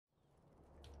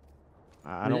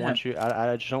I don't want you.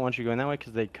 I just don't want you going that way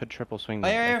because they could triple swing.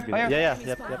 Fire! Yeah.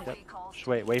 Yep. Just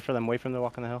wait for them. Wait for them to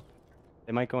walk on the hill.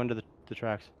 They might go into the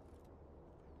tracks.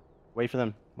 Wait for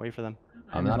them.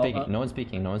 I'm not speaking. No one's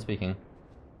speaking. No one's speaking.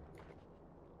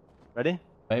 Ready?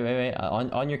 Wait.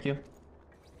 On your cue.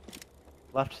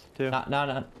 Left, two.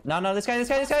 No. This guy.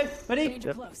 Ready?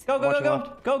 Yep. Go.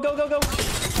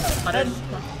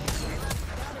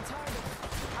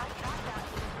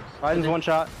 Biden's one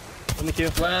shot. In the queue.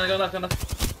 Go left. I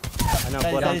know.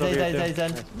 Bloodhound's over here too.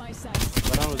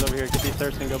 Bloodhound was over here. Could be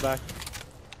thirsty and go back.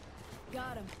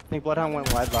 Got him. I think Bloodhound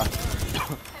went wide left.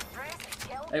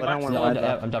 Hey, Bloodhound went No, wide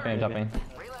left. I'm dropping.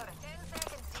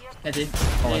 Can't see.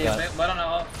 Oh my god. Why don't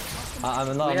I?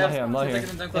 I'm low here.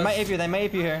 They might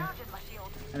ape you here.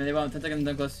 I mean, they won't. 10 seconds,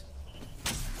 done close.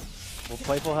 We'll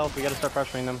play full health. We gotta start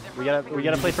pressuring them. We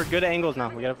gotta play for good angles now.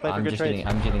 We gotta play for good trades.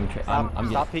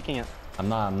 Stop peeking it. I'm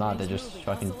not. They're just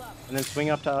fucking. And then swing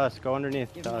up to us. Go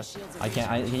underneath to us. I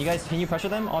can't. Can you pressure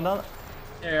them on that?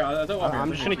 Yeah, don't walk.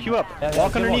 I'm just gonna queue up. Yeah,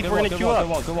 walk underneath. We're gonna queue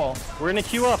up. Good wall. We're gonna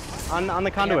queue up on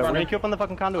the conduit. We're gonna queue up on the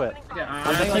fucking conduit. Yeah,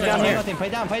 down here. Play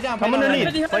down. Come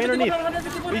underneath. Play underneath.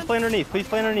 Please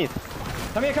play underneath.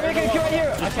 Come here. Queue right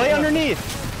here. Play underneath.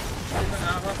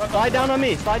 Slide down on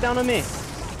me.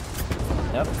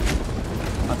 Yep.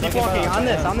 Keep walking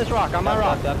on this rock. On my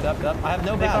rock. Yep. I have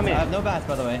no bats.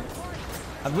 By the way.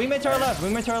 We made to our left.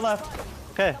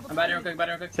 Okay. I'm batting real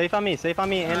quick. Safe on me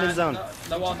and in zone.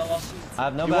 No wall. I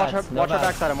have no You bats. watch our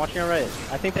backside. I'm watching our right.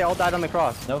 I think they all died on the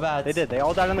cross. No bats. They did. They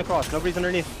all died on the cross. Nobody's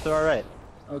underneath to our right.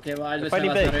 Okay, well, I just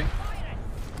fighting last big.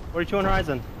 42 on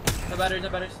horizon. No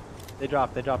batteries. They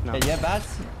dropped now. Hey, you have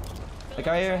bats? Like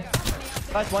right here.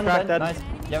 Bats, one Crack dead. dead. Nice.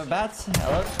 You have bats?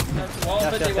 Hello? Wall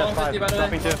 50, yes, by the way.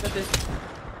 dropping two.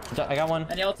 50. I got one.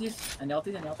 Any LTs?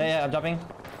 Yeah, I'm dropping.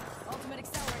 Ultimate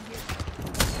accelerant here.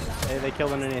 Hey, they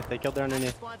killed underneath. They killed their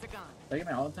underneath. Squads are gone. They get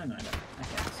me all the time. No, I don't. I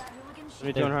can't.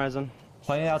 32 on horizon.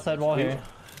 Playing the outside wall here.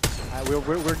 We're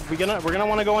gonna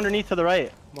want to go underneath to the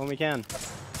right when we can.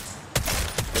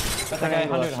 Got that guy.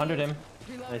 100 him.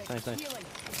 Nice.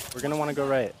 We're gonna want to go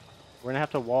right. We're gonna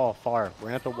have to wall far.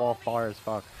 As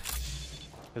fuck.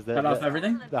 Cut off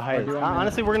everything? The height.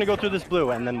 Honestly, we're gonna go through this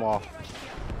blue and then wall.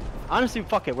 Honestly,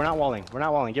 fuck it. We're not walling.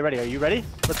 Get ready. Are you ready?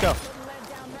 Let's go.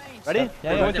 Ready?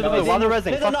 Yeah, we're going through the blue. While they're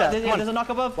resing. Fuck that. Come on. There's a knock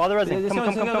above. While they're resing.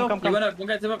 Come. You went up. One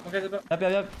guy's up.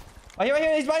 Yep. Right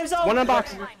here. He's by himself. One in the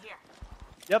box.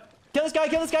 Yep. Kill this guy.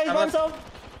 He's by himself.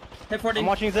 Hit 40. I'm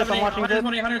watching Zip.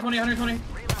 120. 120.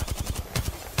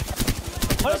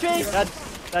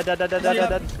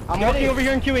 Dead. I'm walking over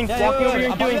here and queuing.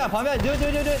 I'm back. Do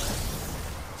it.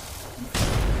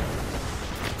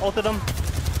 Ulted him.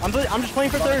 I'm just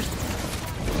playing for thirst.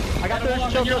 I got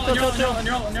thirst.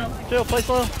 Chill. Play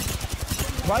slow.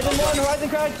 Horizon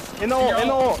crack. In the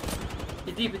ult.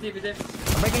 He's deep. I'm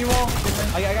breaking your wall.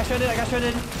 I got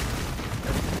shredded.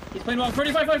 He's playing well.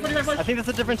 45 flush. I think that's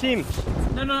a different team.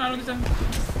 No, I don't think so.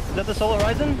 Is that the solo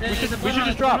Horizon? We should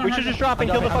just drop. We should just drop and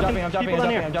kill the fucking people down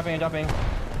here. I'm dropping.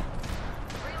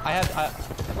 I have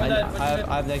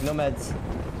like no meds.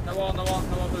 No wall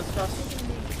for this cross.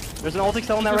 There's an ulti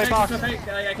cell in that right box. I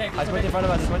can't. It's right in front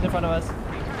of us.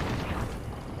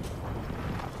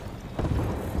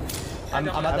 I'm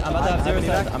about to have zero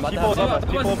set.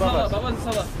 People above us. I wasn't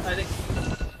solo, I think.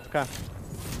 Okay.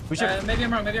 Maybe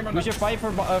I'm wrong. We should fight for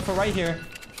right here.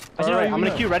 Alright, I'm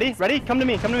gonna queue. Ready? Come to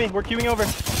me. We're queuing over.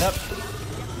 Yep.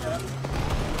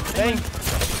 Bang.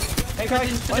 Hey, crack.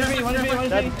 1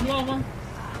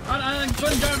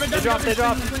 They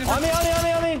dropped. On me.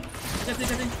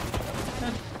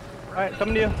 Alright,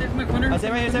 coming to you. Stay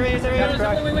right here. Wait.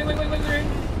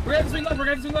 We're gonna swing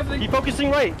left. Keep focusing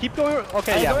right. Keep going.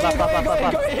 Okay, yeah. Left.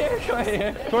 Go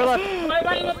here. Toward left.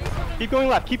 Keep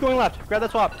going left. Grab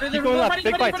that swap. Keep going left.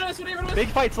 Big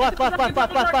fights. Left.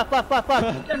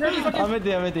 I'm with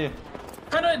you.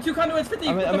 Two conduits, 50.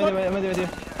 I'm with you.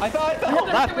 I thought.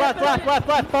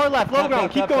 Left. Far left. Low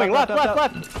ground. Keep going. Left.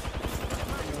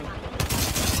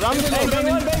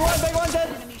 Bang one, dead.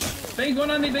 Bang's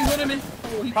one on me.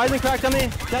 Rising cracked on me.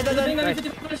 Dead.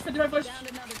 55 push.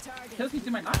 Kills me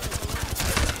to my knock.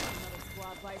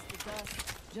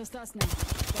 Just us now.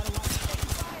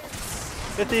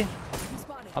 50.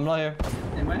 I'm low here.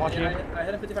 I'm watching. I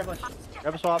hit a 55 push.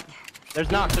 Grab a swap. There's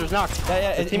knocks.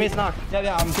 Yeah. The teammate's knocked.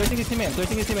 Yeah. I'm thirsting his teammate.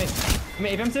 Can we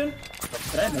ape him soon?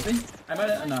 Did I have nothing? I might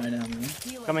have. No, I didn't have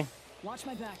anything. Coming. Watch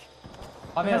my back.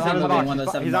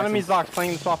 He's on his box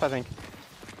playing the swap, I think.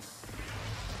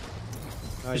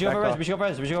 We should go for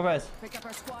res. Do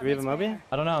we have a Moby?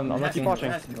 I don't know. I'm Keep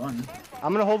watching.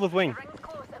 I'm gonna hold with wing.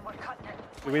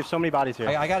 We have so many bodies here.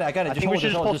 I got it. I think we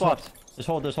should just pull swaps.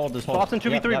 Just hold. Boston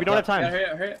 2v3. We don't have time.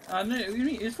 Hurry. No,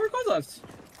 it's 4 cards left.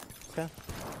 Okay.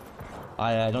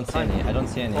 I don't see any. I don't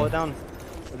see any. Pull it down.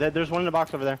 There's one in the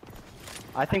box over there.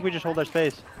 I think we just hold our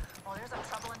space.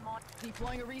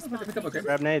 Deploying a respawn. Pick up, okay.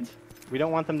 Grab nades. We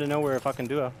don't want them to know we're a fucking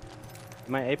duo.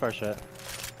 They might ape our shit.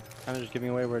 Kind of just giving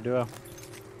away we're a duo.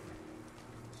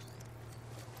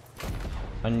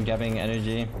 I'm grabbing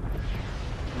energy.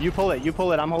 You pull it.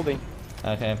 I'm holding.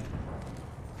 Okay.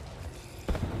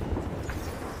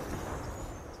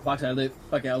 Box out, loot.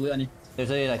 Fuck it, I'll loot on you. There's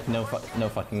really like no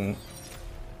fucking.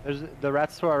 There's the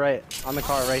rats to our right. On the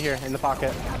car, right here, in the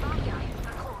pocket.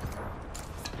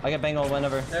 I get bangled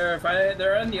whenever. They're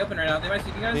in the open right now. They might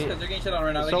see you guys because they're getting shit on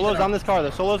right now. Solo's on this car.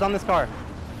 The Solo's on this car.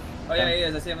 Oh yeah, he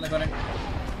is. I see him in the corner.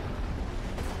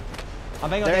 I'm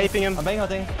banging. They're aping him. I'm banging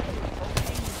thing.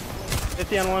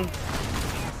 50 on one.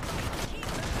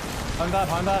 I'm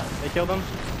bad. They killed him.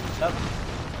 Yep.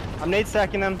 I'm nade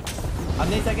stacking them. I'm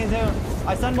nade second too.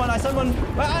 I stunned one. I stunned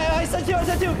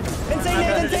two. Insane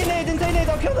nade.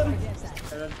 I'll kill them.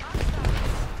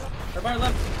 They're bar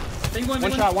left.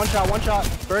 One shot.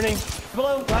 Burning.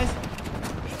 Below, guys.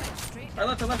 Our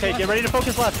left. Okay, get ready to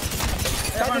focus left.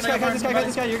 Cut this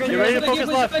guy. You're good. Get ready to focus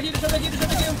left.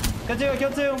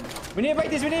 Kill two. We need to break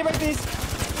these. Take it.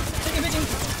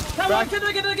 Come on, get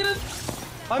it.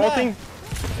 I'm Ulting.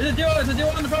 It's a duo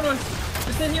on the front one.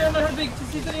 It's in here on the hard beak.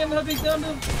 He's sitting on the hard beak. Down,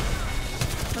 move.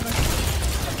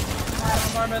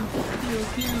 Barman.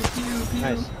 Pew.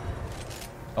 Nice.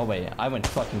 Oh wait, I went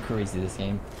fucking crazy this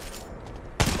game.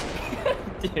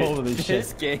 Dude, Holy shit.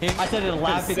 This game. I started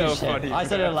laughing so as shit. funny, I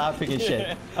started laughing as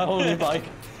shit. Holy fuck.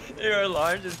 Your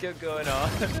alarm just kept going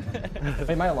off.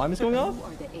 Wait, my alarm is going off?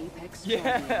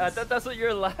 Yeah, I thought that's what you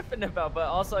were laughing about, but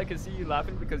also I could see you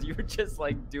laughing because you were just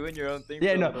like doing your own thing.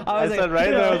 Yeah, no, I said right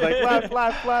there. I was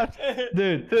like left.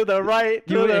 Dude, to the right.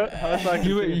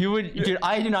 you would, dude.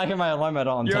 I did not hear my alarm at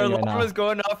all. I'm Your telling you right alarm now. was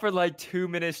going off for like 2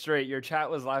 minutes straight. Your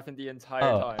chat was laughing the entire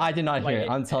time. I did not hear it.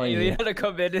 I'm telling you. You had to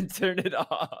come in and turn it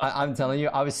off. I'm telling you,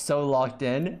 I was so locked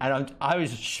in, and I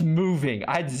was schmoving.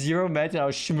 I had 0 meds, and I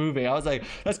was schmoving. I was like,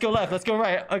 let's go left, let's go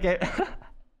right. Okay.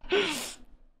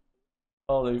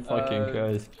 Holy fucking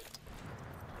Christ.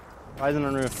 Rising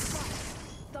on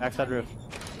roof. Backside roof.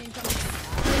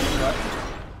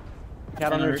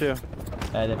 Cat on roof too.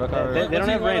 They broke our They don't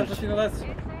have range.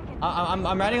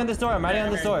 I'm riding on this door.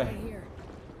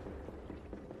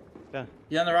 Yeah.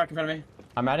 He's on the rock in front of me.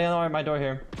 I'm riding on my door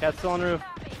here. Cat's still on roof.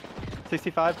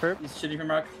 65 perp. He's shooting from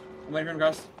rock. I'm waiting for him to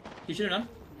cross. He's shooting now.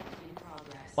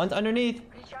 One's underneath.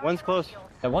 One's close.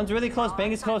 Yeah, one's really close.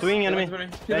 Bang is close. Swinging enemy.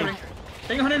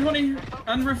 Bang 120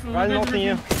 on roof. Rising ulting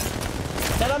you.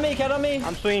 Cat on me.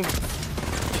 I'm swinging.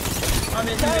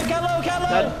 Cat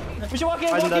low. We should walk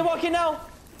in now.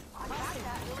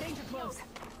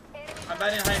 I'm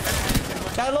batting high.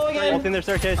 Cat low again. Ulting their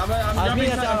staircase. I'm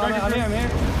here.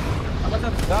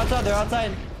 They're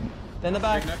outside. They're in the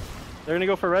back. They're gonna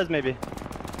go for res maybe.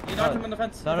 You knocked him on the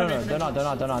fence. No. They're not.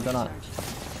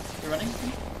 You're running?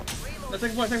 Let's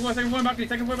take a point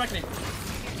balcony.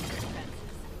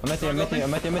 I'm with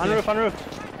you. On roof.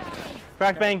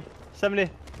 Crack bang. 70.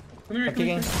 Come here,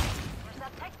 Kicking.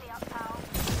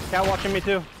 Cat watching me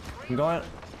too. I'm going.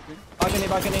 Balcony.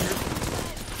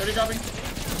 30 dropping.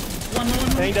 One.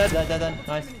 Bang dead. Dead.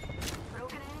 Nice.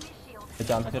 Good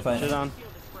job. Good fight. Shit on.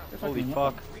 Holy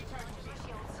fuck.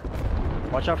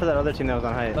 Watch out for that other team that was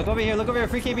on height. Look over here.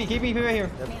 Free KP. KP right here.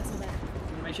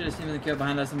 Make sure to see me the kill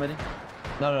behind us, somebody.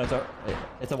 No.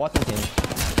 It's a Watson team.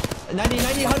 90,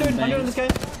 100 on this guy.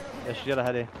 Yeah, she got a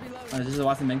heady. Is this a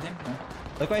Watson Bang team? No.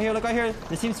 Look right here.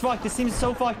 This team's fucked. This team's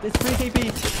so fucked. It's free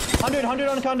KP. 100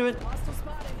 on the conduit.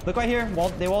 Look right here.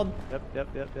 They walled. Yep.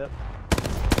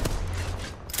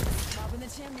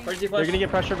 Where's the They're gonna get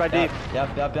pressured by deep.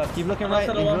 Yep. Keep looking right.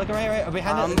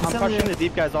 Behind I'm pushing the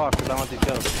deep guys off because I want these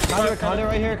kills. Conduit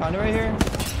right here.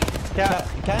 Cat.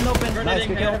 Can open. Nice,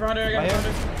 good kill. Right here.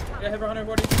 Yeah, hit for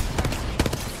 140.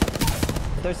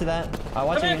 Thirsty that. I'm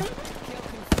watching you.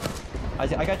 I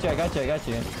got you.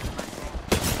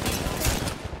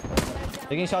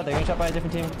 They're getting shot by a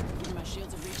different team. My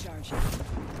shields are recharged.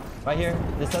 Right here.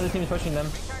 This other team is pushing them.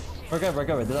 We're good.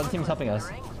 This other team is helping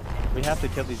us. We have to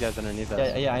kill these guys underneath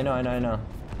us. Yeah, I know.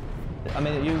 I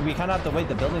mean, we kind of have to wait.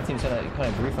 The building team's gonna kind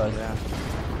of grief us. Yeah.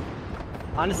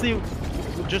 Honestly,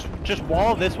 just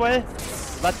wall this way.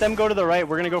 Let them go to the right.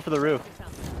 We're gonna go for the roof.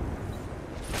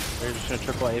 We're just gonna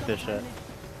triple ape this shit.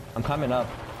 I'm coming up.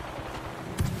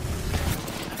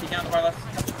 He can't on the far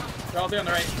left. They'll all be on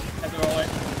the right. As we roll away.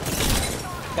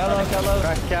 Got low.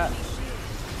 Crack cat.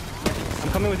 I'm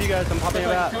coming with you guys. I'm popping it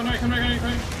out. Come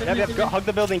right. Yep. Go, hug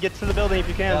the building. Get to the building if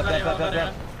you can.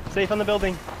 Yep. Safe on the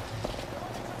building.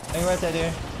 Hang right there,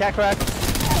 dude. Cat crack.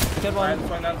 Good Alright, one. let's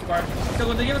find out the car. Give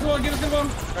us a wall, give us a wall.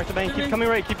 Crack the bank. Keep coming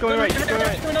right. Keep going right. Keep going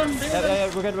right.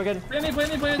 Yeah, we're good. Play me.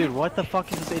 Dude, what the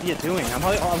fuck is this idiot doing? I'm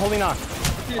holding knock.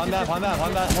 One back. I'm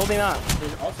holding knock.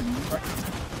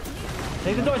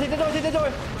 Take the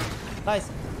door. Nice.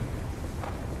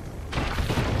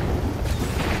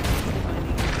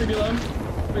 Pretty low.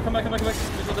 Wait, come back. I'm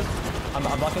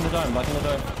blocking the door.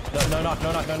 No knock.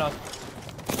 Oh,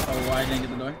 why I didn't get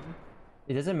the door?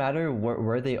 It doesn't matter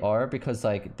where they are because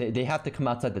like they have to come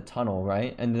outside the tunnel,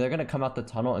 right? And they're gonna come out the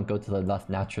tunnel and go to the left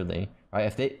naturally, right?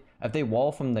 If they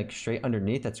wall from like straight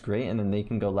underneath, that's great, and then they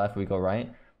can go left, we go right.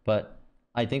 But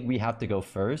I think we have to go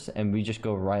first, and we just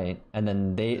go right, and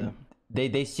then they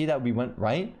see that we went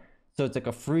right, so it's like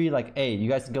a free like, hey, you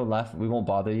guys can go left, we won't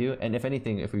bother you. And if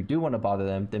anything, if we do want to bother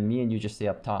them, then me and you just stay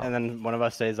up top. And then one of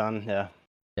us stays on. Yeah.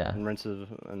 And Yeah. rinses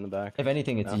in the back. If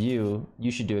anything, it's you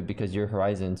should do it because you're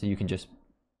Horizon, so you can just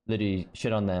literally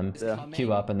shit on them,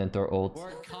 queue up, and then throw ults.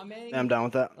 Yeah, I'm down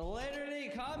with that. Literally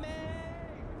coming.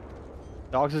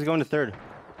 Dogs is going to third.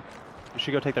 We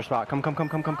should go take their spot. Come.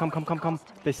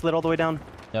 They slid all the way down.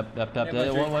 Yep.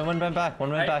 One went back.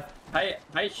 Hi,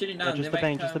 shitting down. Yeah, just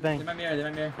the bank. They might be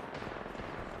here.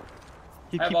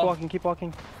 Keep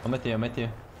walking. I'm with you.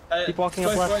 Keep walking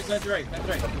up left. That's right.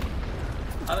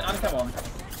 On the camel.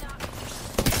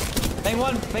 Bang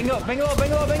one. Bang low.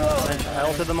 I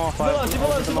ulted them all.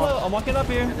 Super low. I'm walking up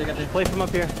here. Just play from up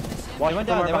here. Watch They went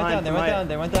from down.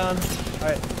 They went down.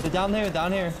 Alright. They're down here.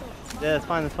 Yeah, it's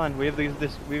fine. We have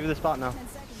this spot now.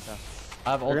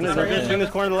 I have They're ults. just doing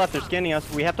this corner to the left. They're scanning us.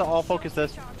 We have to all focus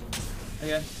this.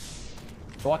 Okay.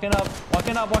 Walking up. You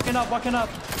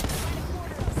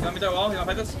want me to throw a wall? You want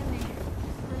to fight this?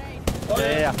 Oh,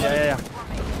 Yeah.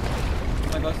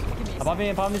 Like close. Pop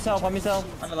me cell.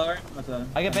 On the lower.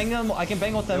 I can bang them. I can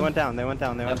bang with them. They went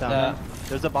down. Yeah.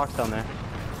 There's a box down there.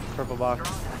 Purple box.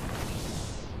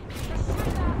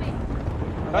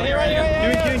 Right here.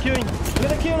 Queuing.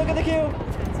 Look at the queue.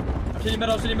 I'm shooting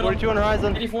middle. 42 on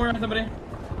horizon. 84 on somebody.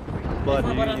 Blood.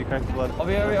 You cracked the blood.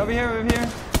 Over here.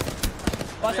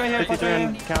 Flash right here. 53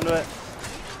 on conduit.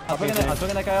 I'm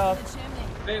swinging that guy off.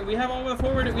 Wait, we have all the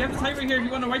forward. We have the tight right here if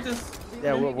you want to wipe this.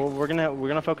 Yeah, we're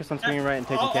gonna focus on swinging right and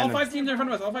taking all cannon. 5 teams are in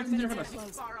front of us.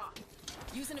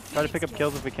 Try to pick up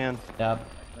kills if we can. Yep.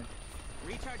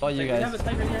 All you We have guys. this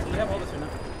tight right here. We have all this right now.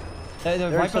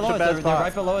 They're right such a below us. bad They're spot.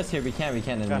 right below us here. We can't. We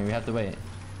have to wait.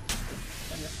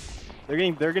 They're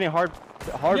getting hard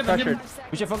Give them. pressured.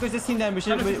 We should focus this team then. We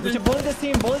should bully this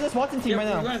team. Bully this Watson team right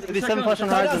now. 57 flush on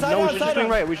horizon. No, we should just swing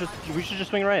right. We should just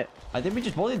swing right. I think we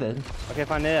just bullied them. Okay,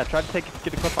 fine. Yeah. Try to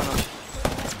get a clip on them.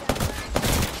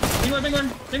 Big one.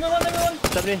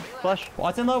 70 flush.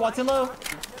 Watson low. I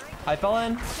fell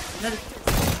in.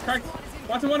 Cracked.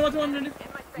 Watson one.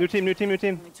 New team.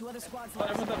 Two other squads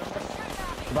left. Everyone's up.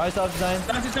 Buy yourself design.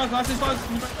 Last two spots.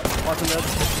 Watson dead.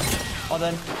 All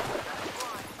done.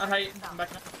 On height. I'm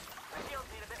back now.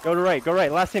 Go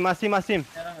right. Last team. Yeah, no,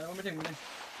 one more team.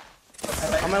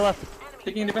 On my left.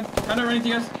 Taking defense. Counter running to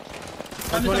you guys.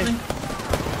 Counter 120.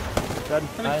 something.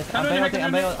 Dead. Nice. I'm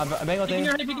banging Peeking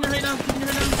your height now.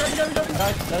 Dropping.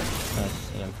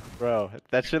 Nice. Yeah. Bro,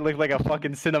 that shit looked like a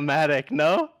fucking cinematic,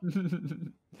 no?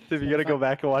 Dude, you gotta go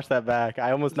back and watch that back.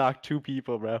 I almost knocked 2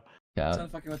 people, bro. Yeah.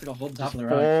 Sounds fucking went to go hold top of the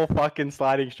rock. Full fucking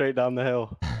sliding straight down the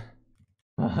hill.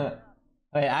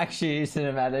 Wait, actually,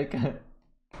 cinematic.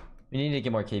 We need to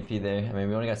get more KP there. I mean,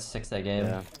 we only got 6 that game.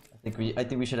 Yeah. I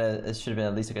think we should have. It should have been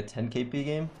at least like a 10 KP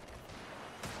game.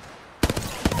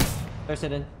 They're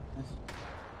sitting.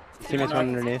 Teammates one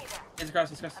underneath. It's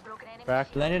across.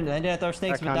 Cracked. Landed at our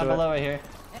snakes Back down conduit. below right here.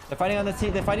 They're fighting on the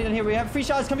team. They're fighting on here. We have free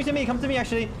shots. Come to me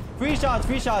actually. Free shots.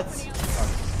 Ambush.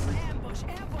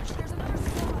 There's another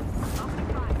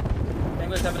squad.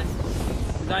 English happening.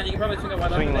 Design, you can probably swing a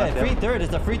wide Swing left. left. Yeah, free third.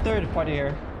 It's a free third party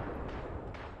here.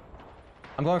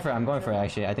 I'm going for it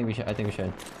actually. I think we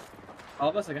should. All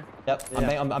of us, okay. Yep.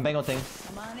 Yeah. I'm bangle thing.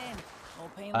 Come on in.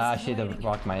 Old painless Actually, the ammo.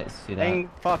 rock might see that. Dang,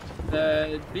 fucked.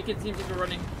 The beacon teams are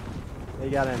running. They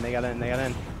got in.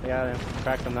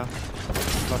 Cracked them now.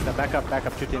 Fuck that. Back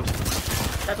up. 2 teams.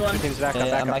 Got one. 2 teams back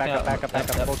Yeah, I'm up. backing up.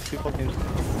 Yep. Both 2 full teams.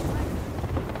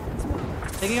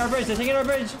 Taking our bridge. They're taking our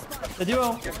bridge. The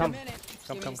duo. Come.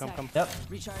 Yep.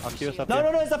 I'll queue us up No.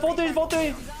 here. It's a full three.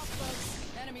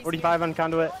 45 on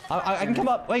conduit. I can come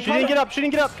up. Wait, She didn't get up.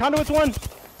 Conduit's 1.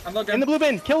 I'm low In the blue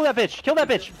bin. Kill that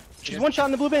bitch. She's 1 shot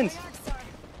in the blue bins.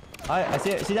 I see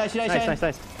it. See that. Nice.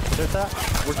 There's that.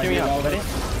 We're queuing up. Ready?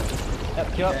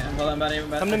 Yep. Queue up. Okay, I'm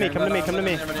about Come to me, come to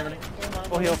me. Everybody.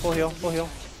 Full heal.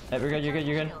 Yep, you're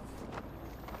good.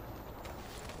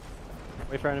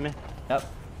 Wait for enemy. Yep.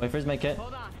 Wait for his med kit.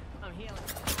 Hold on. I'm healing.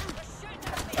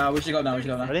 We should go now. We should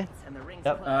go now. Ready?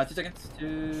 Yep. 2 seconds. Go.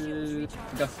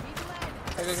 Go.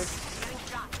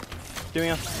 Doing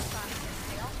it.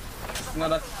 No,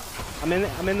 that's. I'm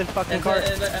in the fucking cart.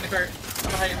 In the cart.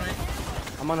 I'm hiding.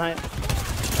 I'm on height.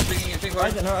 Big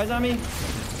Horizon on me.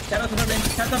 Cat's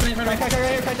happening in front of me. Crack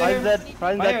right here. Prize dead.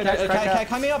 Prize dead. Crack.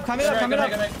 Coming up.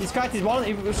 He's cracked. He's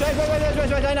walling.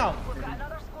 Right now.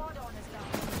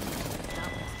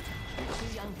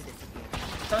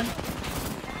 Done.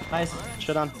 Nice.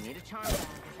 Shit on.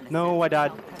 No, I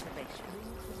died.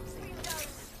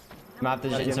 Map the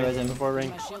resin before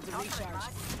ring.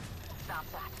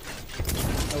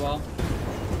 Oh well.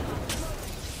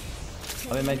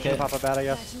 I'll be medkit. Pop up bad, I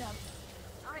guess.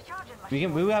 We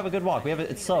have a good walk.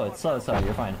 It's slow.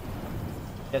 You're fine.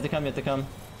 You have to come.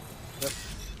 Yep.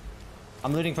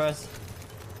 I'm looting first.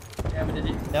 Yeah, but did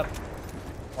you? Yep.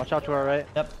 Watch out to our right.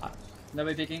 Yep.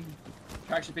 Nobody peeking.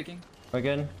 Actually peeking. We're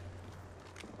good.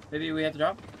 Maybe we have to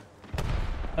drop.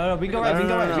 No, we can go right. We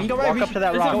can go right. Walk up to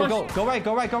that rock. Go right.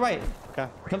 Okay.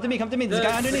 Come to me. There's a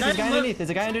guy underneath. There's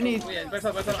a guy underneath. Yeah, back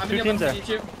up. I'm Two teams there.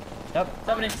 Yep.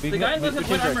 The guy in left has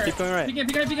white armor. Keep going right.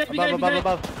 Peek.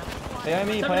 Above. Play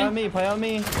on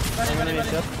me.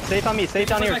 Yep. Safe on me. Safe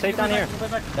down here.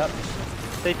 Yep.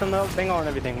 Safe from the Bengal and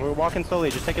everything. We're walking slowly.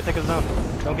 Just take a zone.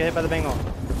 Don't get hit by the Bengal.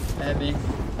 Heavy.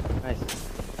 Nice.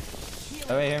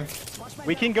 Right here.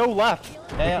 We can go left.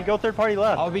 We can go third party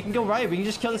left. Oh, we can go right. We can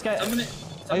just kill this guy.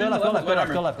 Go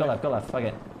left. Fuck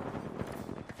it.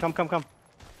 Come.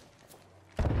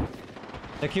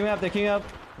 They're queuing up.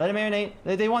 Let him marinate.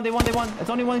 They won. It's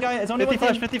only one guy. It's only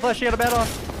 50 flash. You got a bad off.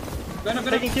 Going up.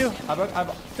 Taking Q.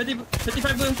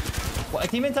 55 blue. Well, a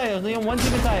team inside. There's only one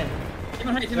team inside. Team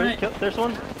on height. There's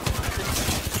one.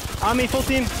 On me, full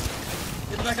team.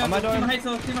 On my door. Team on height.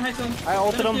 I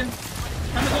ulted him.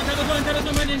 Count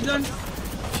one. My name's done.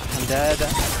 I'm dead.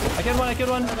 I killed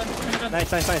one.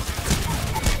 Nice.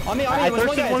 On me. I It's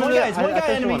one guy. It's one guy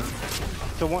enemy.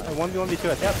 So 1v1v2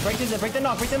 it. Yeah, break the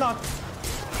knock.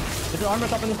 There's an armor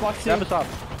top in this box too. Grab us up.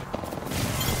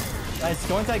 Nice.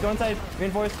 Go inside.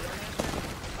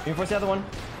 Reinforce the other one.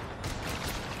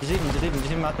 Just leave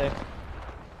him out there.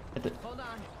 Hit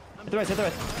the rest.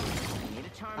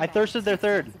 I thirsted their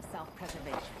third.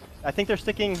 I think they're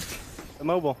sticking the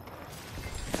mobile.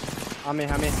 On me.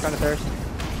 Trying to thirst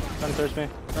me.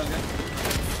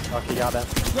 Fuck, you got that.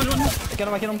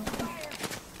 I get him.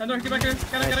 Get back here.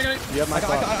 Got it. You have my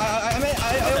spot. I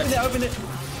opened it.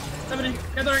 70.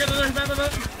 Get there.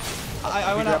 Back.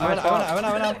 I went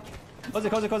out. Close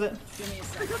it.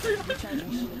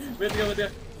 We have to go with you.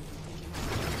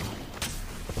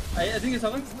 I think it's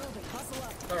something.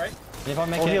 Alright. If I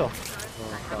make Oh, it. heal.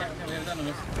 Okay, we have done on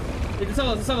this. It's a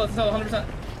solo, 100%.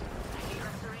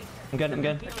 I'm good.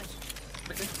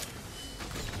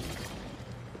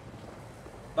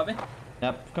 Above me?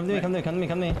 Yep. Come to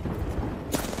me.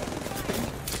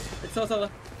 It's solo.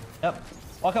 Yep.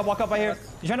 Walk up right here.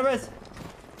 You trying to res?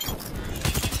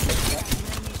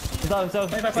 So.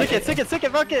 Sick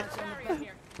it, fuck it.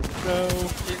 No.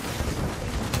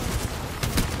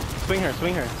 Swing her out.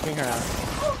 You're gonna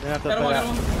have to play that.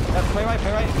 Yep, play right.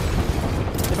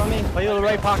 Stay on me. Play to the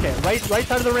right pocket. Right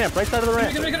side of the ramp. No.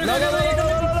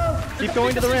 Keep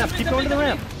going to the ramp.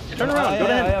 Turn around. Go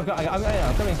to him.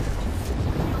 I'm coming.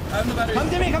 I have no battery. Come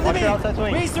to me. Watch your outside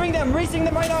swing. Re-swing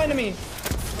them right now, enemy.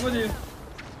 I'm with you.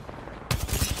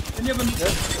 And you have him.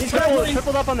 He's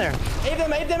Tripled up on there. Ape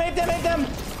them.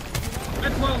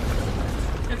 At 12.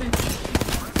 Get in.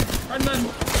 I'm done.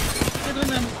 Get in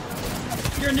then.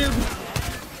 You're a noob.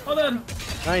 Hold on.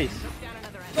 Nice.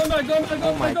 Go back.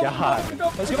 Oh my god.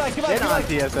 Let's go back. Get on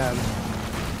TSM.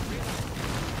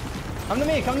 Come to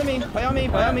me. Play on me.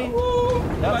 No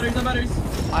batteries.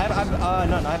 I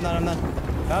have none.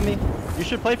 Got me. You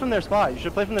should play from their spot. if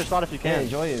you Yeah, can.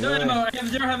 enjoy it. No ammo. I have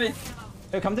 0 heavy.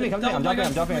 Hey, come to me. I'm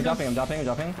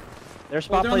dropping. Their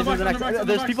spot they're on plays the in the box,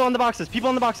 next. on the box. There's people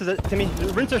in the boxes. Timmy,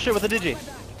 rinse their shit with a digi.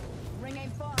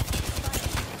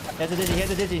 He has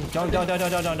a digi. Don't. I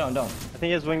think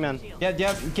he has wingman. Yeah.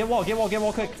 Get wall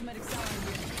quick.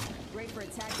 Great for a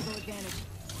tactical advantage.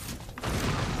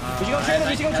 We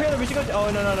should go trailer. Oh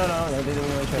no. They didn't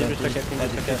really trailer. Yeah,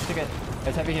 just stick it.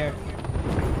 It's heavy here.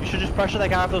 You should just pressure that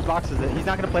guy off those boxes. He's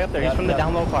not gonna play up there. He's from the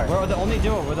down low part. We're the only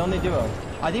duo.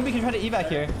 I think we can try to evac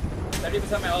here.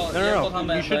 30% my ult. No.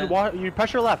 You should you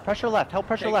pressure left. Help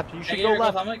pressure left. You should go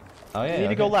left. Oh yeah. You need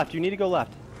to go left.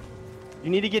 You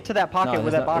need to get to that pocket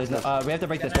where that box is. We have to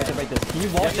break this. Can you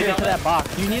wall To get to that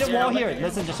box. You need a wall here.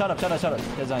 Listen, just shut up.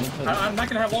 Design. I'm not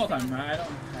gonna have wall time. I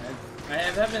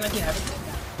haven't.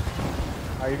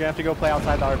 Are you gonna have to go play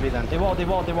outside the RV then? They wall.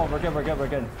 We're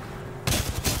good.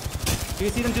 You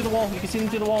can see them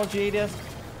through the wall. GADS.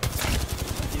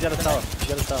 He's got a cell. He's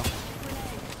got a cell.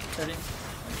 30.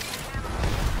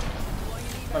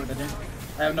 Probably better.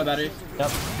 I have no batteries.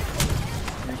 Yep.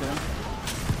 Can you kill him?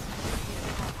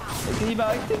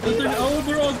 Teabag, teabag. Oh,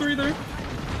 they're all three there.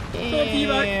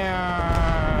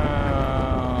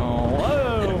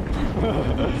 Whoa.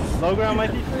 Low ground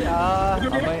might be.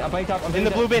 I'm playing top. I'm In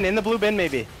the blue bin. In the blue bin,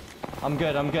 maybe. I'm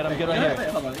good right here.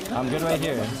 I'm good right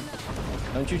here.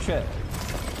 Don't you trip.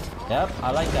 Yep, I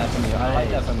like that from you. I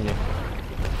like that from you.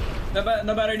 No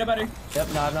battery, no battery. Yep,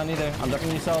 no, I'm not either. I'm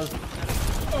definitely cells.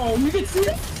 Oh, you can see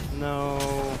it? No.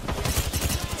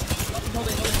 Hold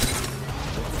it.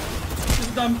 This is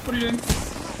dumb. What are you doing?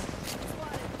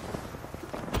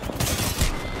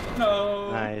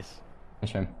 No. Nice.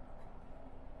 Nice try.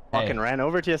 Fucking ran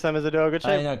over TSM as a duo. Good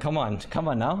shape. I know, come on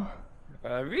now.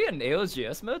 Are we in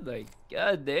ALGS mode? Like,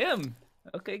 god damn.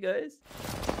 Okay, guys.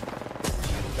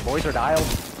 The boys are dialed.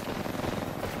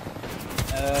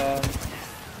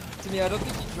 Timmy, I don't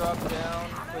think you dropped down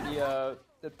for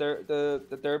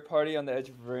the third party on the edge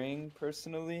of ring.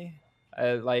 Personally,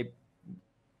 like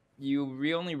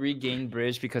you only regained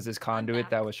bridge because this conduit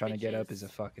that was trying to get up is a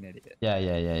fucking idiot. Yeah.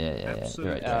 You're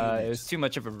right. It was too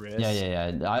much of a risk.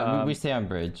 Yeah. We stay on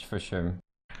bridge for sure.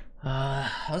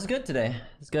 That was good today.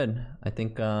 It's good. I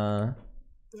think we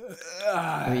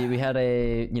had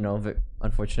a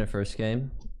unfortunate first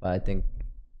game, but I think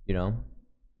the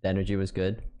energy was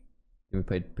good. We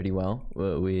played pretty well.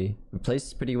 We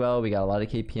placed pretty well. We got a lot of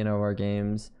KP in our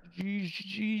games.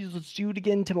 Jeez, let's do it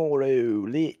again tomorrow.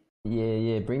 Lit.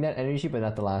 Yeah. Bring that energy, but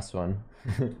not the last one.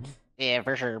 Yeah,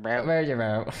 for sure, bro. Where's your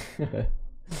bro?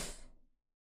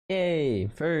 Yay!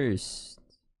 First.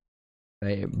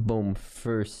 Right, boom.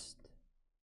 First.